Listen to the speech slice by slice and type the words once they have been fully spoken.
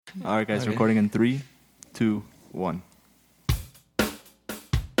All right, guys, Okay. recording in 3, 2, 1.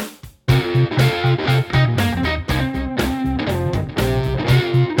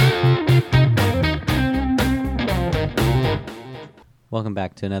 Welcome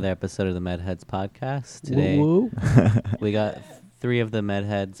back to another episode of the MedHeads podcast. Today, Woo. we got 3 of the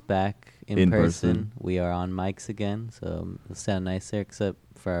MedHeads back in In person. person. We are on mics again, so it'll sound nicer, except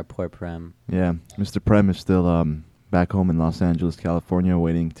for our poor Prem. Yeah, Mr. Prem is still back home in Los Angeles, California,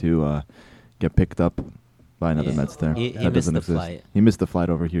 waiting to get picked up by another Yeah. Mets there. He That missed doesn't the exist. flight. He missed the flight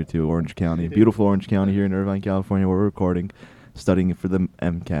over here to Orange County. Beautiful Orange County here in Irvine, California, where we're recording. Studying for the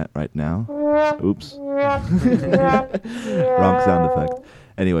MCAT right now. Oops. Wrong sound effect.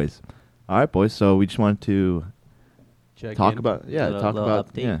 Anyways. All right, boys. So we just wanted to talk about Little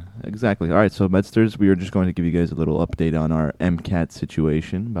update. yeah, exactly. All right, so Medsters, we are just going to give you guys a little update on our MCAT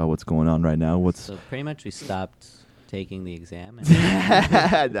situation, about what's going on right now. So pretty much we stopped taking the exam.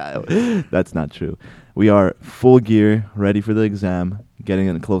 No, that's not true. We are full gear, ready for the exam, getting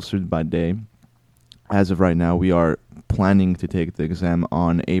it closer by day. As of right now, we are planning to take the exam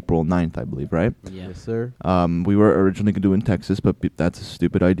on April 9th, I believe, right? Yeah. Yes, sir. We were originally going to do it in Texas, but that's a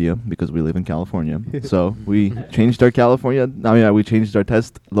stupid idea because we live in California. So we changed our we changed our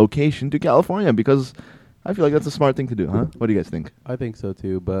test location to California because I feel like that's a smart thing to do, huh? What do you guys think? I think so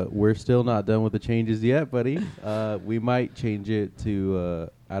too, but we're still not done with the changes yet, buddy. We might change it to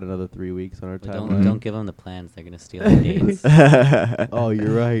add another 3 weeks on our But timeline. don't give them the plans. They're going to steal the dates. Oh,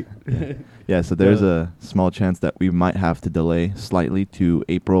 you're right. Yeah, so there's a small chance that we might have to delay slightly to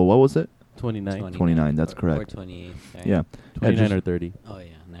April, what was it? 29. 29, that's Or correct. 28. Right? Yeah. 29 just- or 30. Oh, yeah.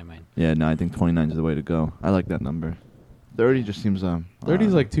 Never mind. Yeah, no, I think 29 is the way to go. I like that number. 30 just seems 30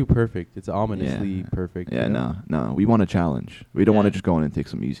 is like too perfect. It's ominously perfect. Yeah, you know? no. We want a challenge. We don't want to Yeah. just go in and take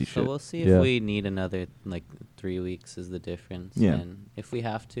some easy So shit. we'll see Yeah. if we need another 3 weeks is the difference. Yeah. And if we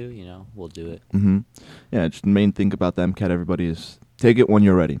have to, we'll do it. Mm-hmm. Yeah, just the main thing about the MCAT, everybody, is take it when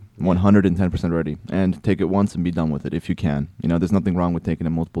you're ready, 110% ready, and take it once and be done with it if you can. There's nothing wrong with taking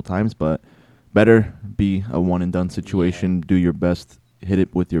it multiple times, but better be a one and done situation. Do your best, hit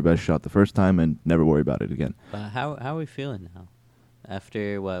it with your best shot the first time, and never worry about it again. But how are we feeling now?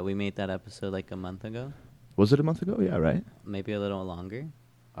 After we made that episode like a month ago? Was it a month ago? Yeah, right. Maybe a little longer?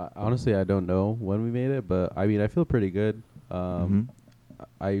 Honestly, I don't know when we made it, but I mean, I feel pretty good.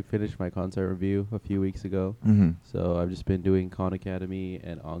 I finished my concert review a few weeks ago. Mm-hmm. So I've just been doing Khan Academy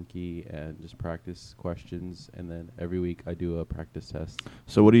and Anki and just practice questions, and then every week I do a practice test.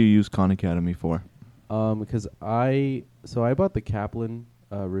 So what do you use Khan Academy for? Because I bought the Kaplan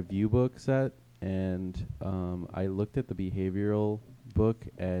review book set, and I looked at the behavioral book,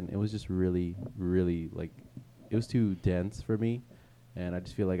 and it was just really, really it was too dense for me, and I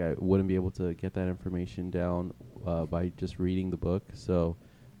just feel like I wouldn't be able to get that information down by just reading the book. So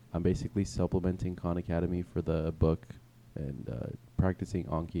I'm basically supplementing Khan Academy for the book and practicing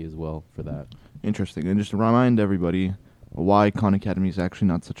Anki as well for that. Interesting. And just to remind everybody why Khan Academy is actually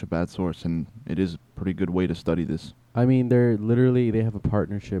not such a bad source, and it is a pretty good way to study this. I mean, they have a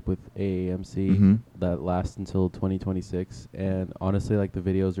partnership with AAMC Mhm. that lasts until 2026, and honestly, the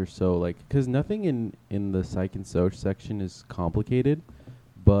videos are so because nothing in the psych and soc section is complicated,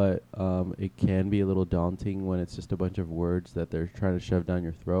 but it can be a little daunting when it's just a bunch of words that they're trying to shove down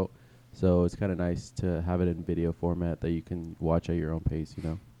your throat. So it's kind of nice to have it in video format that you can watch at your own pace,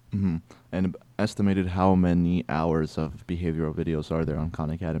 Mm-hmm. And estimated how many hours of behavioral videos are there on Khan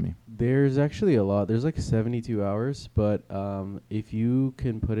Academy? There's actually a lot. There's 72 hours, but if you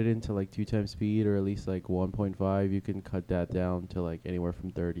can put it into 2 times speed or at least 1.5, you can cut that down to anywhere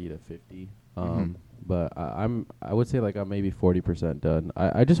from 30 to 50. But I would say I'm maybe 40% done.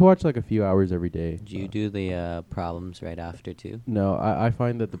 I just watch a few hours every day. Do you do the problems right after, too? No, I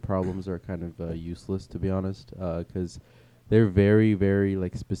find that the problems are kind of useless, to be honest, because they're very, very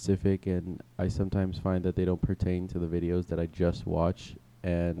specific, and I sometimes find that they don't pertain to the videos that I just watch,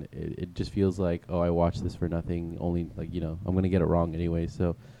 and it just feels like, oh, I watched this for nothing. Only I'm gonna get it wrong anyway,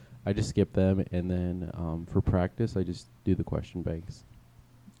 so I just skip them, and then for practice, I just do the question banks.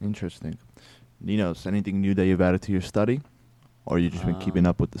 Interesting. Ninos, anything new that you've added to your study? Or you just been keeping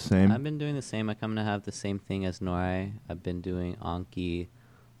up with the same? I've been doing the same. I'm going to have the same thing as Norai. I've been doing Anki.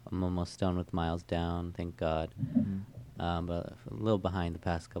 I'm almost done with Miles Down, thank God. But a little behind the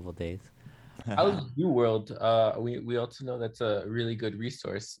past couple of days. How's UWorld? We also know that's a really good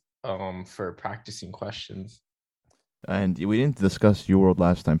resource for practicing questions. And we didn't discuss UWorld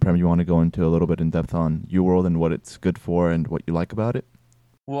last time. Prem, you want to go into a little bit in depth on UWorld and what it's good for and what you like about it?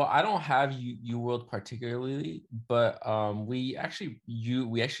 Well, I don't have UWorld particularly, but we actually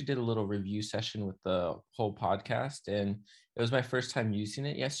did a little review session with the whole podcast, and it was my first time using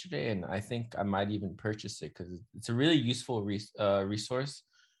it yesterday, and I think I might even purchase it because it's a really useful resource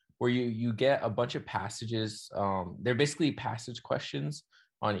where you get a bunch of passages. They're basically passage questions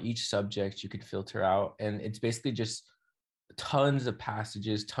on each subject you could filter out, and it's basically just tons of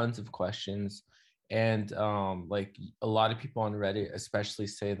passages, tons of questions. And like a lot of people on Reddit especially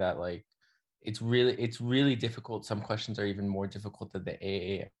say that like it's really difficult. Some questions are even more difficult than the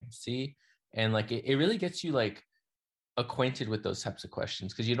AAMC. And like it really gets you like acquainted with those types of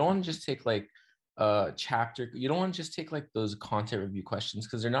questions, because you don't want to just take like a chapter, you don't want to just take like those content review questions,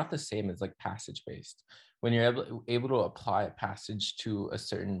 because they're not the same as like passage based. When you're able to apply a passage to a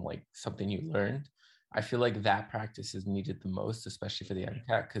certain like something you learned, I feel like that practice is needed the most, especially for the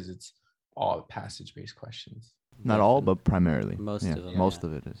MCAT, because it's all passage based questions. Not all, but primarily. Most yeah, of them, most yeah.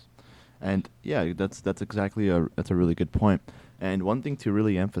 of it is. And yeah, that's exactly that's a really good point. And one thing to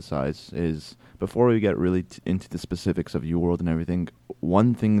really emphasize is, before we get really into the specifics of UWorld and everything,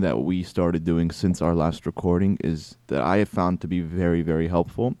 one thing that we started doing since our last recording is that I have found to be very, very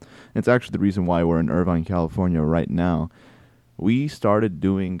helpful. It's actually the reason why we're in Irvine, California right now. We started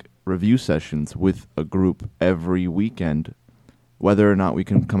doing review sessions with a group every weekend, whether or not we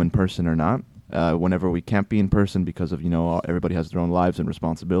can come in person or not. Whenever we can't be in person because of, everybody has their own lives and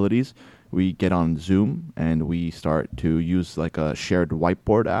responsibilities, we get on Zoom and we start to use like a shared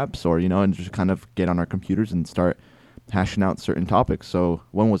whiteboard apps, or, and just kind of get on our computers and start hashing out certain topics. So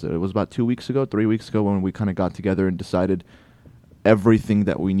when was it? It was about 2 weeks ago, 3 weeks ago, when we kind of got together and decided everything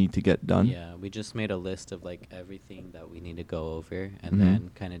that we need to get done. Yeah, we just made a list of like everything that we need to go over, and Mhm.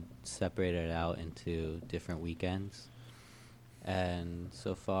 then kind of separated it out into different weekends. And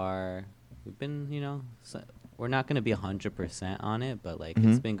so far, we've been, we're not going to be 100% on it, but like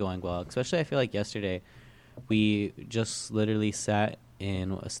it's Mhm. been going well. Especially, I feel like yesterday, we just literally sat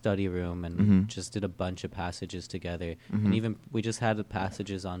in a study room and Mhm. just did a bunch of passages together, Mhm. and even we just had the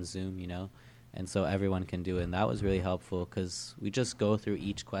passages on Zoom, and so everyone can do it. And that was really helpful because we just go through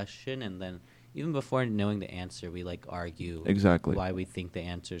each question, and then even before knowing the answer, we like argue Exactly. why we think the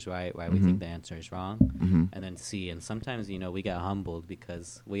answer is right, why Mhm. we think the answer is wrong, Mhm. and then see. And sometimes, we get humbled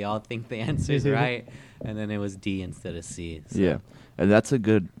because we all think the answer is right, and then it was D instead of C. So. Yeah, and that's a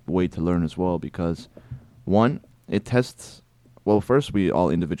good way to learn as well, because one, it tests. Well, first we all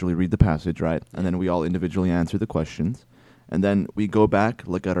individually read the passage, right, and then we all individually answer the questions, and then we go back,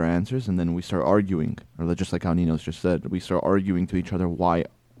 look at our answers, and then we start arguing, or just like how Nino's just said, we start arguing to each other why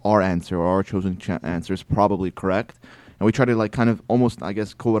our answer or our chosen answer is probably correct, and we try to like kind of almost, I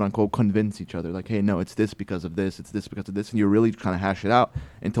guess, quote unquote, convince each other, like, hey, no, it's this because of this, it's this because of this, and you really kind of hash it out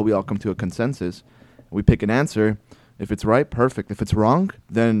until we all come to a consensus. We pick an answer. If it's right, perfect. If it's wrong,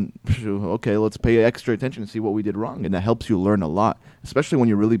 then okay, let's pay extra attention and see what we did wrong. And that helps you learn a lot, especially when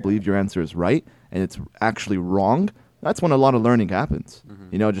you really believe your answer is right and it's actually wrong. That's when a lot of learning happens.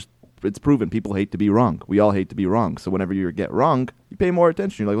 Mhm. Just it's proven people hate to be wrong. We all hate to be wrong. So whenever you get wrong, you pay more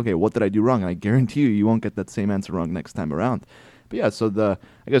attention. You're like, okay, what did I do wrong? And I guarantee you won't get that same answer wrong next time around. But yeah, so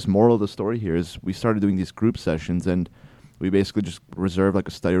I guess moral of the story here is we started doing these group sessions, and we basically just reserve like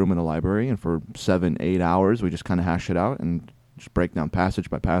a study room in a library, and for 7-8 hours, we just kind of hash it out and just break down passage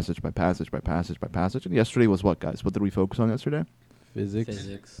by passage by passage by passage by passage. And yesterday was what, guys? What did we focus on yesterday?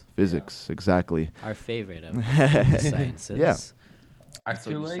 Physics. Physics, exactly. Our favorite of the sciences. Yeah. I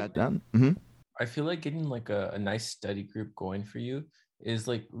So feel you like sat down. Mm-hmm. I feel like getting like a nice study group going for you is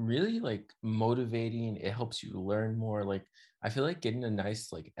like really like motivating. It helps you learn more. Like I feel like getting a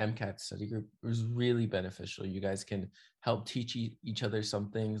nice like MCAT study group is really beneficial. You guys can help teach each other some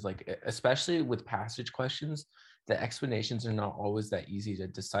things, like especially with passage questions. The explanations are not always that easy to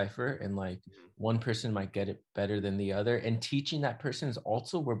decipher, and like one person might get it better than the other. And teaching that person is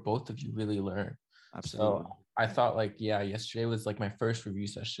also where both of you really learn. Absolutely. So I thought like, yeah, yesterday was like my first review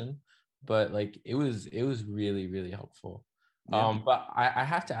session, but like it was really, really helpful. Yeah. But I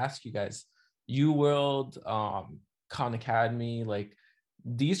have to ask you guys, UWorld, Khan Academy, like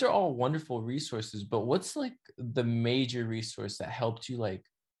these are all wonderful resources, but what's like the major resource that helped you like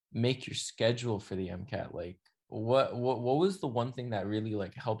make your schedule for the MCAT? Like what was the one thing that really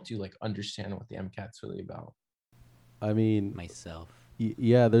like helped you like understand what the MCAT's really about? I mean, Myself.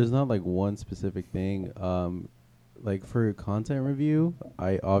 yeah, there's not like one specific thing. Like for content review,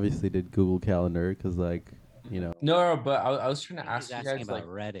 I obviously did Google Calendar because No, but I was trying to ask He's you asking guys about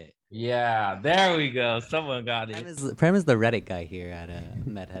like, Reddit. yeah, there we go. Someone got Prem it. is, Prem is the Reddit guy here at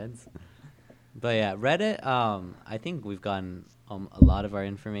MedHeads. But yeah, Reddit. I think we've gotten a lot of our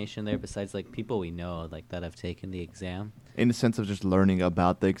information there. Besides, like people we know, like that have taken the exam. In the sense of just learning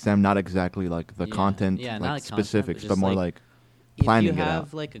about the exam, not exactly like the Yeah. content, Yeah, not like like content, specifics, but but just, more like, like If planning you it have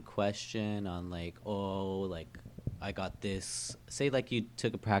out. like a question on like, oh, like I got this. Say like you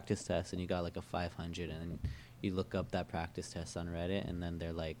took a practice test and you got like a 500, and then you look up that practice test on Reddit, and then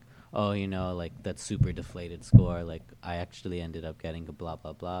they're like, oh, like that super deflated score. Like I actually ended up getting a blah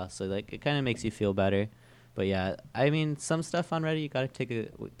blah blah. So like it kind of makes you feel better. But yeah, I mean, some stuff on Reddit you gotta take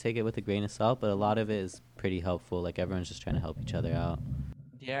it with a grain of salt. But a lot of it is pretty helpful. Like everyone's just trying to help each other out.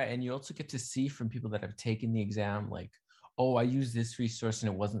 Yeah, and you also get to see from people that have taken the exam, like, oh, I used this resource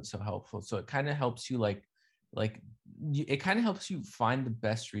and it wasn't so helpful. So it kind of helps you, like it kind of helps you find the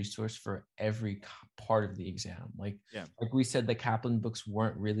best resource for every part of the exam. Yeah. Like we said, the Kaplan books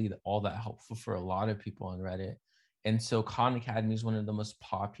weren't really all that helpful for a lot of people on Reddit, and so Khan Academy is one of the most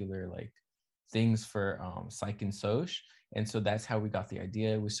popular like things for psych and soc, and so that's how we got the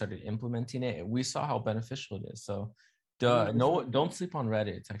idea. We started implementing it, and we saw how beneficial it is. So no, don't sleep on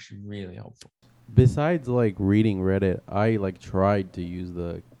Reddit. It's actually really helpful. Besides like reading Reddit, I like tried to use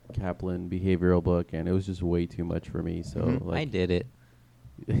the Kaplan behavioral book, and it was just way too much for me. So Mhm. I like, did it.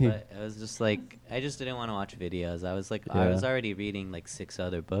 But I was just like, I just didn't want to watch videos. I was like, I was Yeah. already reading like 6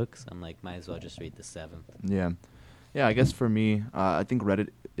 other books. I'm like, might as well just read the 7th. Yeah. Yeah, I guess for me, I think Reddit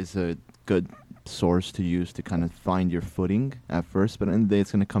is a good source to use to kind of find your footing at first, but in the day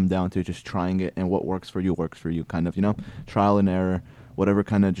it's going to come down to just trying it, and what works for you, kind of, trial and error, whatever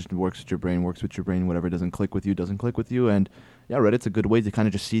kind of just works with your brain, whatever doesn't click with you, and yeah, Reddit's a good way to kind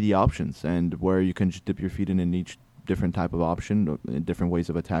of just see the options and where you can just dip your feet in each different type of option, different ways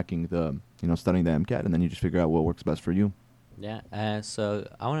of attacking studying the MCAT, and then you just figure out what works best for you. Yeah. So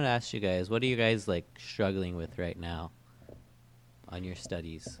I wanted to ask you guys, what are you guys like struggling with right now on your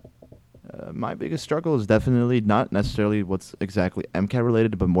studies? My biggest struggle is definitely not necessarily what's exactly MCAT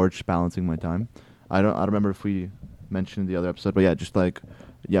related, but more just balancing my time. I don't remember if we mentioned the other episode, but yeah, just like,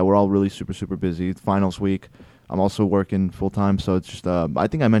 yeah, we're all really super, super busy. It's finals week. I'm also working full time, so it's just, I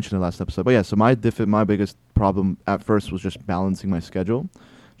think I mentioned it last episode, but yeah, so my biggest problem at first was just balancing my schedule.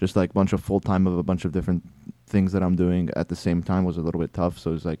 Just like a bunch of full time of a bunch of different things that I'm doing at the same time was a little bit tough.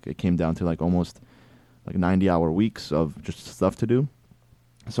 So it came down to like almost like 90-hour weeks of just stuff to do.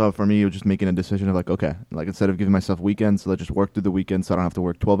 So for me, it was just making a decision of like, okay, like instead of giving myself weekends, let's just work through the weekend so I don't have to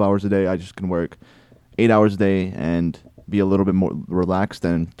work 12 hours a day. I just can work 8 hours a day and be a little bit more relaxed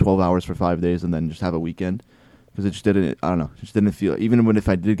than 12 hours for 5 days and then just have a weekend. Because it just didn't, I don't know, it just didn't feel, even if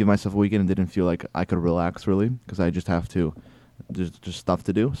I did give myself a weekend, it didn't feel like I could relax really, because I just have to, just stuff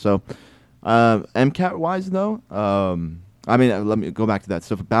to do. So MCAT-wise though, I mean, let me go back to that.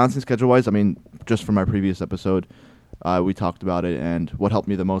 So for balancing schedule-wise, I mean, just from our previous episode, we talked about it, and what helped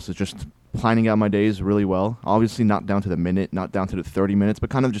me the most is just planning out my days really well. Obviously not down to the minute, not down to the 30 minutes, but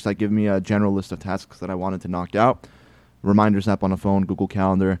kind of just like give me a general list of tasks that I wanted to knock out. Reminders app on the phone, Google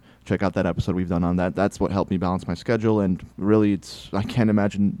Calendar. Check out that episode we've done on that. That's what helped me balance my schedule, and really I can't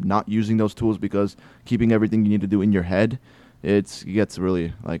imagine not using those tools, because keeping everything you need to do in your head, it gets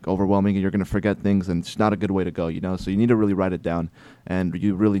really like overwhelming, and you're going to forget things, and it's not a good way to go, so you need to really write it down, and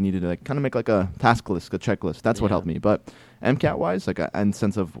you really need to like kind of make like a task list, a checklist. That's what helped me. But MCAT wise, like in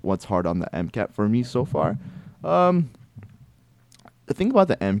sense of what's hard on the MCAT for me so far, the thing about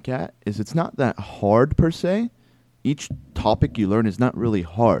the MCAT is it's not that hard per se. Each topic you learn is not really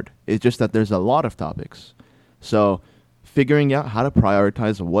hard. It's just that there's a lot of topics. So figuring out how to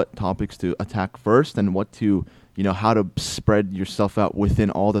prioritize what topics to attack first, and what to, how to spread yourself out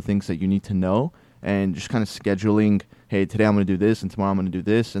within all the things that you need to know, and just kind of scheduling, hey, today I'm going to do this, and tomorrow I'm going to do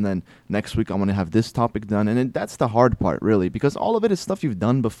this, and then next week I'm going to have this topic done. And then that's the hard part, really, because all of it is stuff you've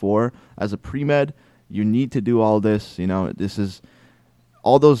done before. As a pre-med, you need to do all this. This is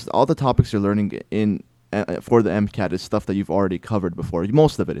all the topics you're learning for the MCAT is stuff that you've already covered before.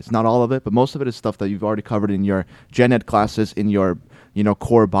 Most of it is, not all of it, but most of it is stuff that you've already covered in your gen ed classes, in your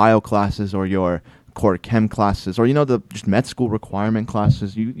core bio classes, or your core chem classes, or the just med school requirement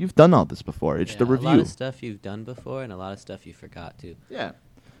classes. You've done all this before. It's the review. A lot of stuff you've done before, and a lot of stuff you forgot to. Yeah.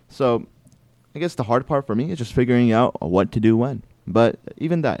 So I guess the hard part for me is just figuring out what to do when. But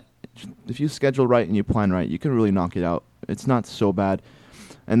even that, if you schedule right and you plan right, you can really knock it out. It's not so bad.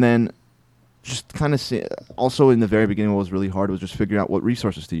 And then just kind of also in the very beginning, what was really hard was just figuring out what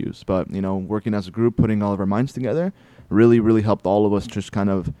resources to use. But, working as a group, putting all of our minds together really, really helped all of us just kind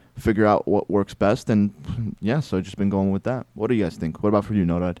of figure out what works best. And yeah, so I've just been going with that. What do you guys think? What about for you,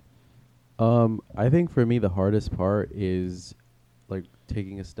 Norad? I think for me the hardest part is like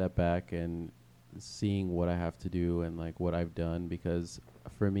taking a step back and seeing what I have to do and like what I've done, because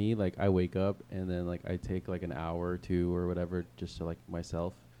for me, like I wake up and then like I take like an hour or two or whatever just to like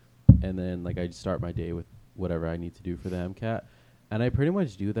myself, and then like I just start my day with whatever I need to do for the MCAT, and I pretty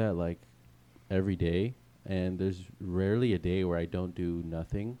much do that like every day, and there's rarely a day where I don't do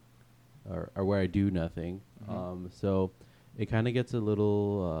nothing, or where I do nothing. So it kind of gets a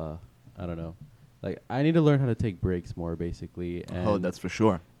little I don't know. Like I need to learn how to take breaks more, basically. And Oh, that's for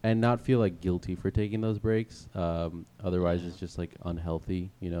sure. and not feel like guilty for taking those breaks. Otherwise, it's just like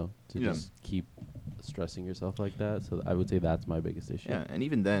unhealthy, to Yeah. just keep stressing yourself like that. So I would say that's my biggest issue. Yeah, and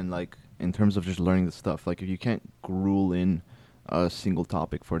even then, like in terms of just learning the stuff, like if you can't gruel in a single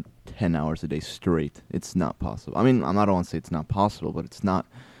topic for 10 hours a day straight, it's not possible. I mean, I don't want to say it's not possible, but it's not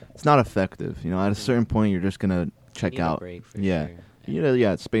effective. At a certain point, you're just gonna check Need a out. break for Yeah. sure.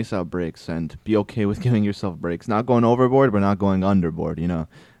 Space out breaks and be okay with giving yourself breaks. Not going overboard, but not going underboard.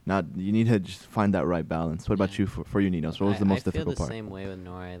 You need to just find that right balance. What about Yeah. you for you, Ninos? What was the most difficult I feel the part? same way with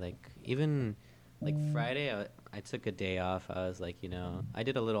Nora. Like even like Friday, I took a day off. I was like, I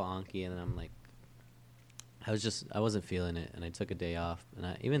did a little Anki, and I'm like, I wasn't feeling it, and I took a day off.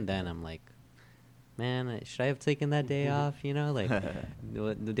 And even then, I'm like, man, should I have taken that day off? Like,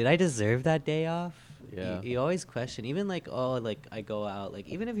 did I deserve that day off? Yeah. You always question, even like, oh, like I go out, like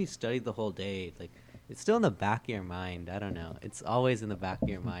even if you studied the whole day, like it's still in the back of your mind. I don't know. It's always in the back of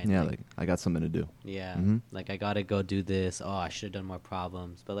your mind. Yeah, like I got something to do. Yeah, Mhm. like I gotta go do this. Oh, I should have done more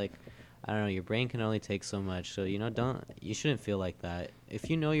problems. But like, I don't know. Your brain can only take so much. So you shouldn't feel like that. If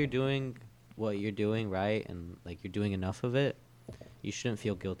you know you're doing what you're doing right, and like you're doing enough of it, you shouldn't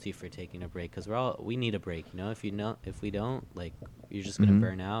feel guilty for taking a break. Because we need a break. If we don't, like, you're just gonna Mhm.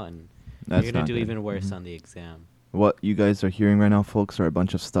 burn out, and That's you're gonna not do good. even worse Mhm. on the exam. What you guys are hearing right now, folks, are a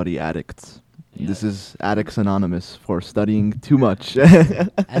bunch of study addicts. This Yeah. is Addicts Anonymous for studying too much.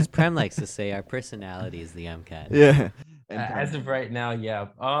 As Prem likes to say, our personality is the MCAT. Yeah. As of right now, yeah.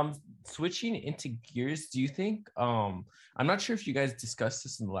 Switching into gears, do you think I'm not sure if you guys discussed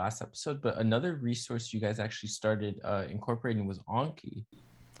this in the last episode, but another resource you guys actually started incorporating was Anki.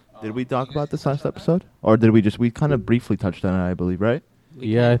 Did we talk about this last episode? Or did we kind of briefly touched on it, I believe, right?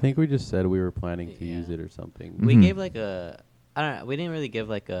 I think we just said we were planning to Yeah. use it or something. We Mhm. gave like I don't know. We didn't really give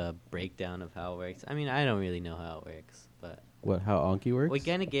like a breakdown of how it works. I mean, I don't really know how it works, but How Anki works? we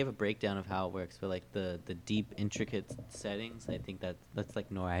kind of gave a breakdown of how it works, but like the deep, intricate settings. I think that's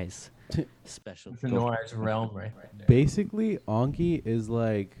like Norai's special. It's in Nora's realm right there. Basically, Anki is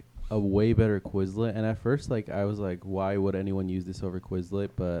like a way better Quizlet. And at first, like I was like, why would anyone use this over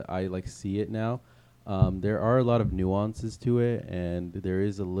Quizlet? But I like see it now. There are a lot of nuances to it, and there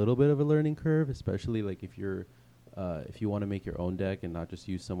is a little bit of a learning curve, especially like if you want to make your own deck and not just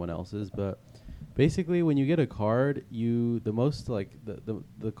use someone else's. But basically, when you get a card,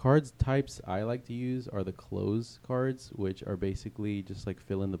 the cards types I like to use are the close cards, which are basically just like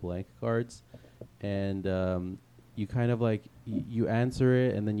fill in the blank cards, and you kind of like you answer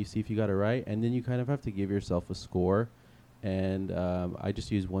it, and then you see if you got it right, and then you kind of have to give yourself a score. And I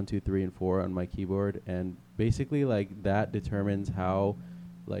just use 1, 2, 3, and 4 on my keyboard, and basically like that determines how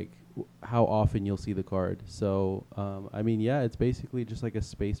often you'll see the card. So I mean, yeah, it's basically just like a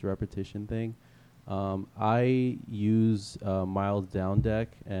spaced repetition thing. I use Miles Down Deck,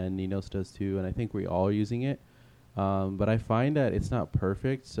 and Ninos does too, and I think we all are using it. But I find that it's not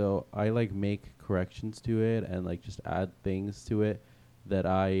perfect, so I like make corrections to it and like just add things to it that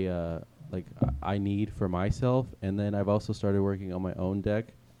I need for myself. And then I've also started working on my own deck.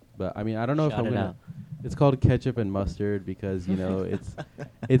 But I mean, I don't know if Shout I'm it gonna. out. It's called ketchup and mustard because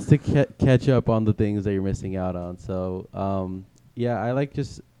it's to catch up on the things that you're missing out on. So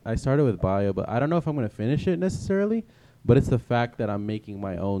I started with bio, but I don't know if I'm gonna finish it necessarily. But it's the fact that I'm making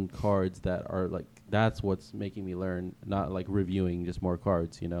my own cards that are like that's what's making me learn, not like reviewing just more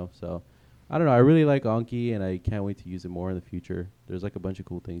cards, So I don't know. I really like Anki, and I can't wait to use it more in the future. There's like a bunch of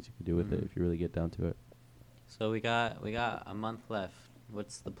cool things you can do with it if you really get down to it. So we got a month left.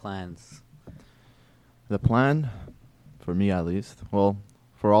 What's the plans? The plan, for me at least, well,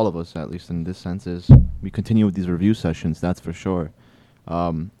 for all of us at least in this sense, is we continue with these review sessions, that's for sure.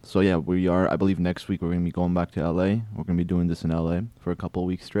 So yeah, I believe next week we're going to be going back to LA. We're going to be doing this in LA for a couple of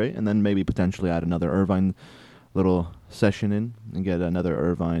weeks straight, and then maybe potentially add another Irvine little session in and get another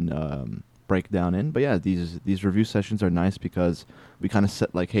Irvine breakdown in. But yeah, these review sessions are nice because we kind of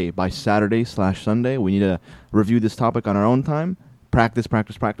set like, hey, by Saturday/Sunday, we need to review this topic on our own time, practice,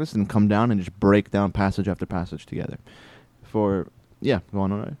 and come down and just break down passage after passage together. Go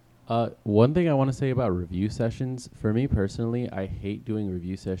on, all right. One thing I want to say about review sessions, for me personally, I hate doing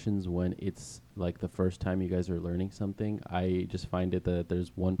review sessions when it's like the first time you guys are learning something. I just find it that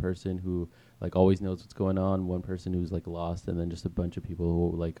there's one person who like always knows what's going on, one person who's like lost, and then just a bunch of people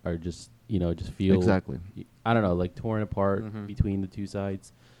who like are just, just feel Exactly. I don't know, like torn apart Mhm. between the two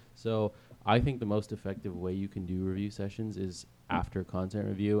sides. So I think the most effective way you can do review sessions is after content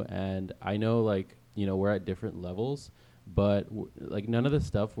review. And I know like, we're at different levels, but like none of the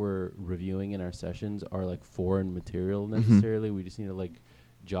stuff we're reviewing in our sessions are like foreign material necessarily. We just need to like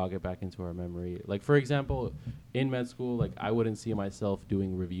jog it back into our memory. Like for example, in med school, like I wouldn't see myself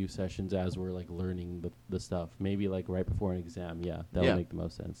doing review sessions as we're like learning the stuff. Maybe like right before an exam. Yeah, that would make the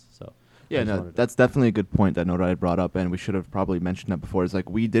most sense. So Yeah, no, that's definitely a good point that Nora brought up, and we should have probably mentioned that before. Is like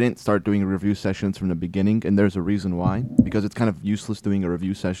we didn't start doing review sessions from the beginning, and there's a reason why. Because it's kind of useless doing a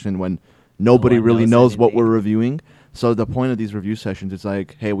review session when nobody one really knows knows what we're anything. reviewing. So the point of these review sessions is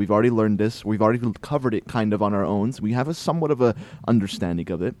like, hey, we've already learned this. We've already covered it kind of on our own. So we have a somewhat of a understanding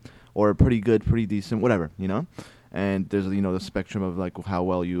of it, or a pretty good, pretty decent, whatever, And there's, the spectrum of like how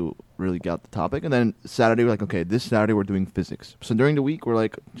well you really got the topic. And then Saturday, we're like, okay, this Saturday we're doing physics. So during the week, we're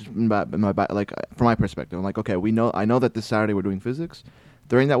like, from my perspective, I'm like, okay, I know that this Saturday we're doing physics.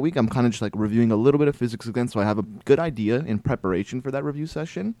 During that week, I'm kind of just like reviewing a little bit of physics again, so I have a good idea in preparation for that review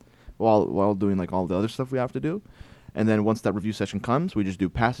session, while doing like all the other stuff we have to do. And then once that review session comes, we just do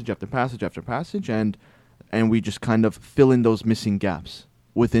passage after passage after passage, and we just kind of fill in those missing gaps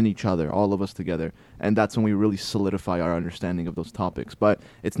within each other, all of us together, and that's when we really solidify our understanding of those topics. But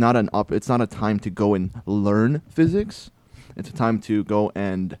it's not a time to go and learn physics. It's a time to go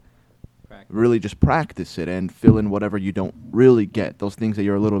and really just practice it and fill in whatever you don't really get, those things that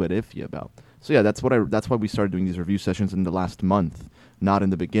you're a little bit iffy about. So yeah, that's why we started doing these review sessions in the last month, not in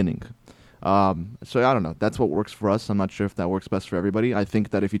the beginning. So I don't know. That's what works for us. I'm not sure if that works best for everybody. I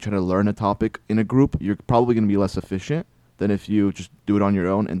think that if you try to learn a topic in a group, you're probably going to be less efficient than if you just do it on your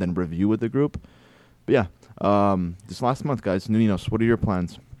own and then review with the group. But yeah, this last month, guys, Nuninos, what are your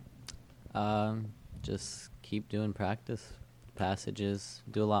plans? Just keep doing practice passages.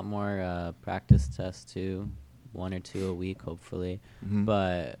 Do a lot more practice tests too, 1 or 2 a week, hopefully. Mhm.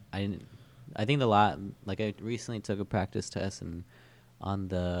 But I think I recently took a practice test, and on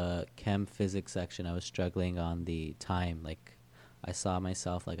the chem physics section, I was struggling on the time. Like, I saw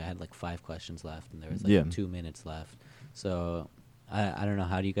myself, like, I had, like, 5 questions left, and there was, like, 2 minutes left. So, I don't know.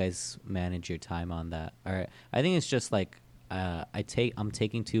 How do you guys manage your time on that? Or I think it's just, like, I'm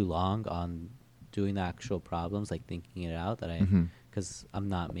taking too long on doing the actual problems, like, thinking it out, because I'm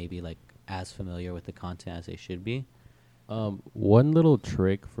not maybe, like, as familiar with the content as I should be. One little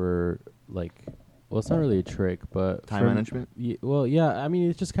trick for, like... Well, it's not really a trick, but... Time management? I mean,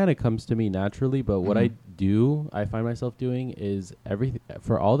 it just kind of comes to me naturally, but what I find myself doing is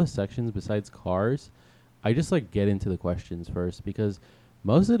for all the sections besides cars, I just, like, get into the questions first, because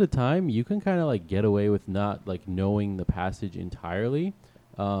most of the time, you can kind of, like, get away with not, like, knowing the passage entirely.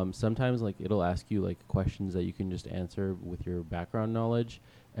 Sometimes, like, it'll ask you, like, questions that you can just answer with your background knowledge,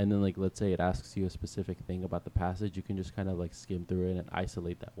 and then, like, let's say it asks you a specific thing about the passage, you can just kind of, like, skim through it and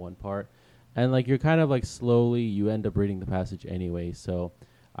isolate that one part. And, like, you're kind of, like, slowly, you end up reading the passage anyway. So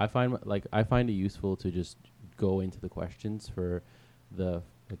I find it useful to just go into the questions for the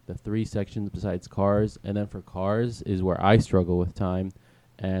 3 sections besides cars. And then for cars is where I struggle with time.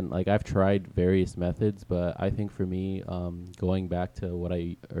 And, like, I've tried various methods, but I think for me, going back to what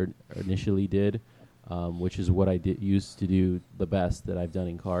I initially did, which is what I used to do the best that I've done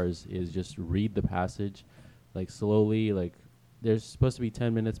in cars, is just read the passage, like, slowly, like, there's supposed to be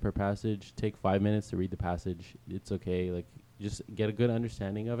 10 minutes per passage. Take 5 minutes to read the passage. It's okay. Like, just get a good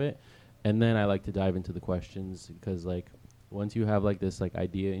understanding of it. And then I like to dive into the questions, because, like, once you have, like, this, like,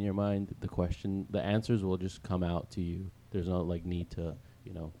 idea in your mind, the answers will just come out to you. There's no, like, need to,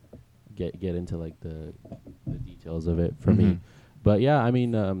 get into, like, the details of it for me. But, yeah, I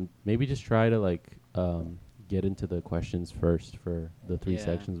mean, maybe just try to, like, get into the questions first for the 3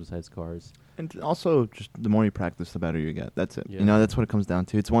 sections besides cars. And also, just the more you practice, the better you get. That's it. Yeah. That's what it comes down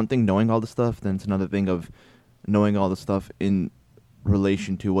to. It's one thing knowing all the stuff, then it's another thing of knowing all the stuff in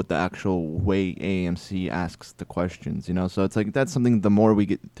relation to what the actual way AAMC asks the questions. So it's like that's something. The more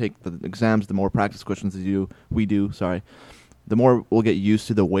we take the exams, the more practice questions we do. The more we'll get used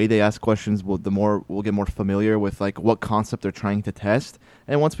to the way they ask questions, the more we'll get more familiar with, like, what concept they're trying to test.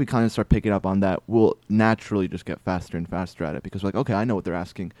 And once we kind of start picking up on that, we'll naturally just get faster and faster at it, because we're like, okay, I know what they're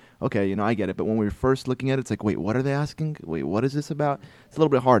asking. Okay, I get it. But when we were first looking at it, it's like, wait, what are they asking? Wait, what is this about? It's a little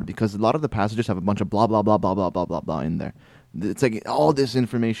bit hard, because a lot of the passages have a bunch of blah, blah, blah, blah, blah, blah, blah, blah in there. It's like all this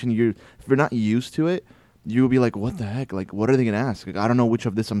information, if you're not used to it, you'll be like, what the heck? Like, what are they gonna ask? Like, I don't know which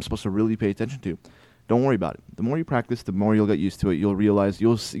of this I'm supposed to really pay attention to. Don't worry about it. The more you practice, the more you'll get used to it. You'll realize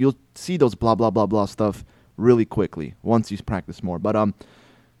you'll see those blah blah blah blah stuff really quickly once you practice more. But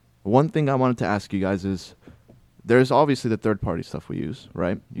one thing I wanted to ask you guys is, there's obviously the third party stuff we use,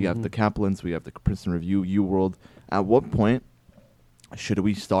 right? You have the Kaplan's, we have the Princeton Review, UWorld. At what point should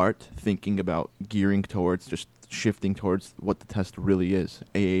we start thinking about gearing towards just shifting towards what the test really is,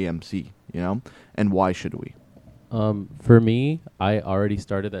 AAMC, and why should we? For me, I already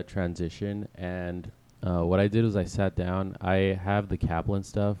started that transition, and what I did was I sat down. I have the Kaplan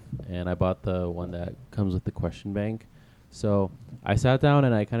stuff, and I bought the one that comes with the question bank. So I sat down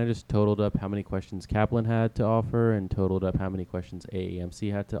and I kind of just totaled up how many questions Kaplan had to offer and totaled up how many questions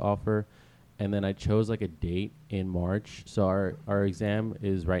AAMC had to offer. And then I chose like a date in March. So our exam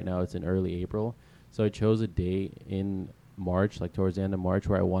is right now, it's in early April. So I chose a date in March, like towards the end of March,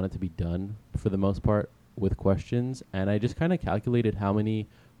 where I wanted to be done for the most part with questions. And I just kind of calculated how many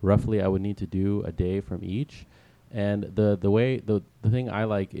roughly I would need to do a day from each. And the thing I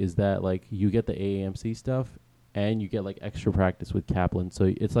like is that like you get the AAMC stuff and you get like extra practice with Kaplan.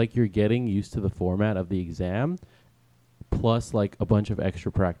 So it's like you're getting used to the format of the exam plus like a bunch of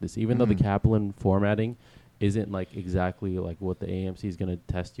extra practice. Even though the Kaplan formatting isn't like exactly like what the AAMC is going to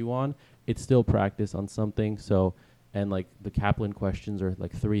test you on, it's still practice on something. So, and like the Kaplan questions are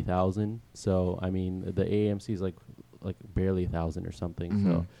like 3,000. So, I mean, the AAMC is like barely 1,000 or something.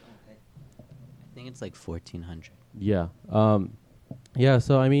 So, I think it's like 1,400. yeah. Yeah,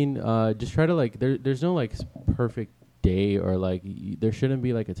 so I mean, just try to like there's no like perfect day or like there shouldn't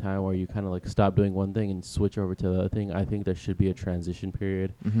be like a time where you kind of like stop doing one thing and switch over to the other thing. I think there should be a transition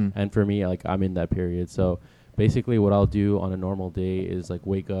period. And for me, like I'm in that period. So basically what I'll do on a normal day is like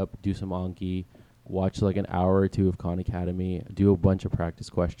wake up, do some Anki, watch like an hour or two of Khan Academy, do a bunch of practice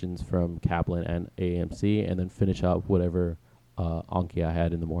questions from Kaplan and AMC, and then finish up whatever Anki I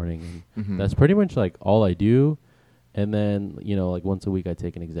had in the morning. And that's pretty much like all I do. And then, like once a week I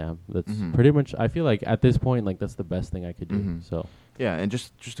take an exam. That's pretty much, I feel like at this point, like that's the best thing I could do. So yeah, and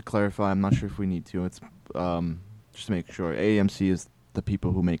just to clarify, I'm not sure if we need to. It's just to make sure, AMC is the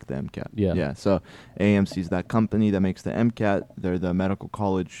people who make the MCAT. Yeah. So AMC is that company that makes the MCAT. They're the medical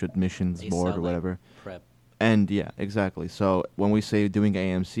college admissions board or whatever. Prep. And yeah, exactly. So when we say doing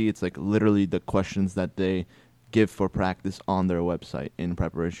AMC, it's like literally the questions that they give for practice on their website in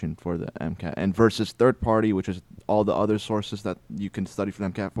preparation for the MCAT. And versus third party, which is all the other sources that you can study for the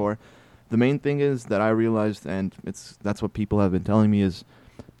MCAT for. The main thing is that I realized, and that's what people have been telling me, is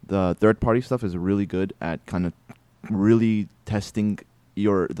the third party stuff is really good at kind of really testing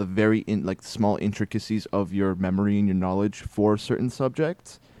the very small intricacies of your memory and your knowledge for certain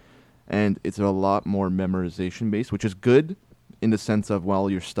subjects. And it's a lot more memorization based, which is good in the sense of while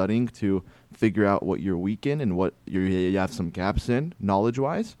you're studying to figure out what you're weak in and what you have some gaps in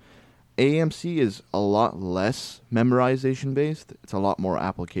knowledge-wise. AMC is a lot less memorization based. It's a lot more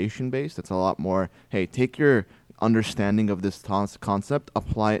application based. It's a lot more, hey, take your understanding of this concept,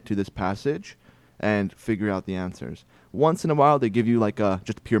 apply it to this passage, and figure out the answers. Once in a while, they give you like a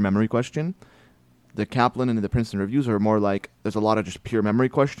just pure memory question. The Kaplan and the Princeton reviews are more like there's a lot of just pure memory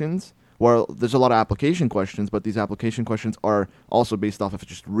questions. Well, there's a lot of application questions, but these application questions are also based off of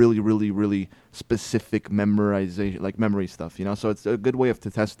just really, really, really specific memorization, like memory stuff, So it's a good way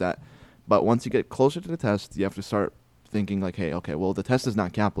to test that. But once you get closer to the test, you have to start thinking like, hey, okay, well, the test is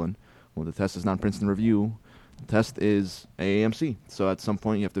not Kaplan. Well, the test is not Princeton Review. The test is AAMC. So at some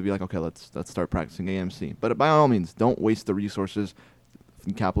point, you have to be like, okay, let's start practicing AAMC. But by all means, don't waste the resources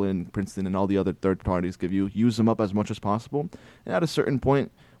Kaplan, Princeton, and all the other third parties give you. Use them up as much as possible. And at a certain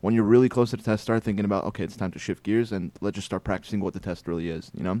point, when you're really close to the test, start thinking about, okay, it's time to shift gears and let's just start practicing what the test really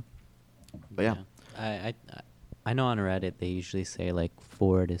is, But yeah. I know on Reddit they usually say like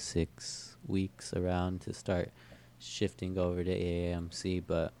 4 to 6 weeks around to start shifting over to AAMC,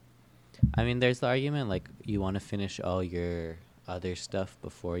 but I mean there's the argument like you want to finish all your other stuff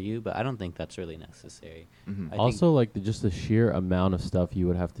before you, but I don't think that's really necessary. Also, like just the sheer amount of stuff you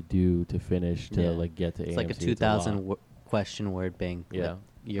would have to do to finish to like get to AMC. It's like a 2,000 question word bank. Yeah. Like,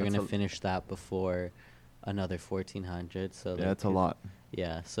 you're going to finish that before another 1,400. So yeah, that's a lot.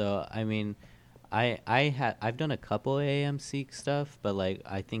 Yeah. So, I mean, I've done a couple AMC stuff, but like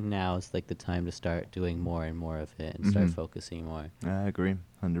I think now is like the time to start doing more and more of it and start focusing more. I agree,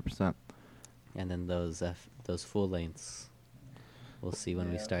 100%. And then those full lengths, we'll see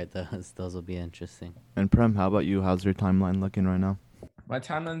when we start those. Those will be interesting. And Prem, how about you? How's your timeline looking right now? My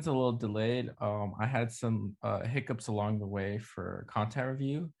timeline's a little delayed. I had some hiccups along the way for content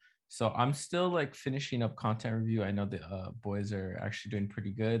review. So I'm still like finishing up content review. I know the boys are actually doing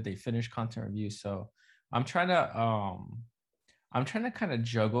pretty good. They finished content review. So I'm trying to kind of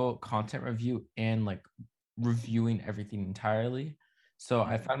juggle content review and like reviewing everything entirely. So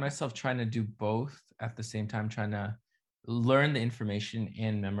I find myself trying to do both at the same time, trying to learn the information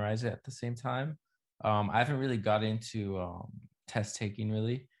and memorize it at the same time. I haven't really got into test taking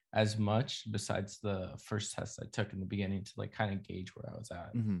really as much, besides the first test I took in the beginning to like kind of gauge where I was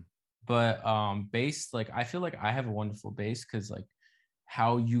at. Mm-hmm. But base, like I feel like I have a wonderful base because like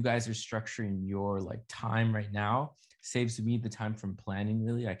how you guys are structuring your like time right now saves me the time from planning.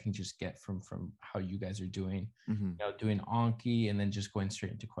 Really, I can just get from how you guys are doing, Mm-hmm. you know, doing Anki and then just going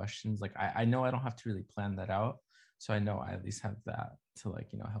straight into questions. Like I know I don't have to really plan that out, so I know I at least have that to like,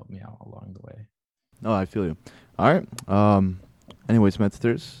 you know, help me out along the way. Oh, I feel you. All right. Anyways,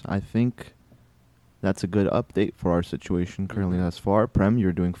 Medsters, I think that's a good update for our situation currently thus far. Prem,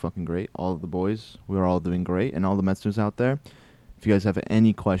 you're doing fucking great. All of the boys, we're all doing great. And all the Medsters out there, if you guys have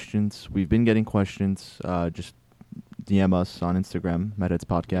any questions, we've been getting questions. Just DM us on Instagram, MedHeads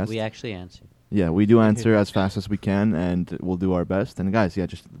Podcast. We actually answer. Yeah, we do answer as fast as we can, and we'll do our best. And guys, yeah,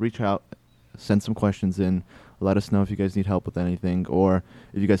 just reach out, send some questions in. Let us know if you guys need help with anything, or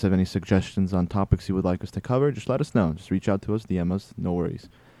if you guys have any suggestions on topics you would like us to cover. Just let us know. Just reach out to us, DM us, no worries.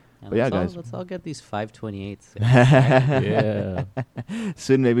 And But yeah, let's guys. let's all get these 528s. Yeah.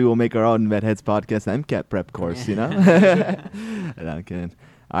 Soon maybe we'll make our own MedHeads Podcast MCAT prep course, you know? No, I'm kidding.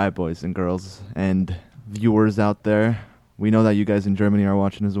 All right, boys and girls and viewers out there. We know that you guys in Germany are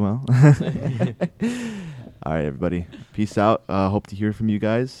watching as well. All right, everybody. Peace out. Hope to hear from you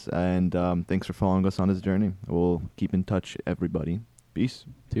guys. And thanks for following us on this journey. We'll keep in touch, everybody. Peace.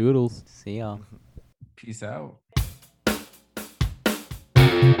 Toodles. See y'all. Peace out.